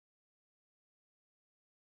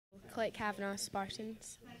Colette Cavanagh,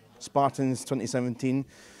 Spartans. Spartans 2017,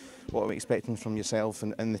 what are we expecting from yourself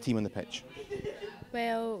and the team on the pitch?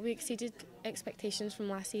 Well, we exceeded expectations from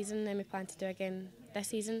last season and we plan to do again this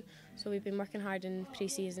season. So we've been working hard in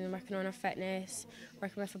pre-season, working on our fitness,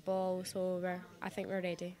 working with the ball, so I think we're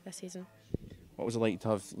ready this season. What was it like to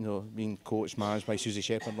have, being coached, managed by Susie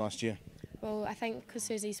Shepherd last year? Well, I think because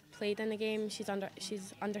Susie's played in the game, she's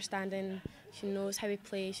understanding, she knows how we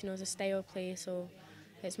play, she knows the style of play, so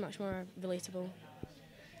it's much more relatable.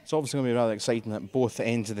 It's obviously going to be rather exciting at both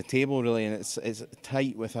ends of the table, really, and it's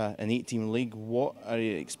tight with an 8-team league. What are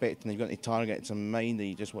you expecting? Have you got any targets in mind? Are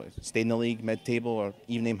you just want to stay in the league, mid-table, or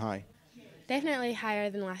even aim high? Definitely higher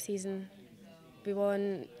than last season. We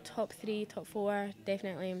won top 3, top 4,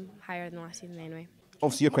 definitely higher than last season anyway.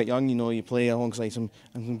 Obviously you're quite young, you play alongside some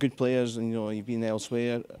good players and you've been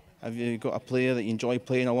elsewhere. Have you got a player that you enjoy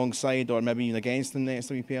playing alongside or maybe even against in the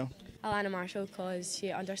SWPL? Alana Marshall, because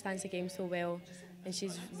she understands the game so well and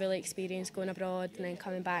she's really experienced going abroad and then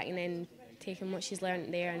coming back and then taking what she's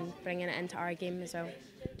learnt there and bringing it into our game as well.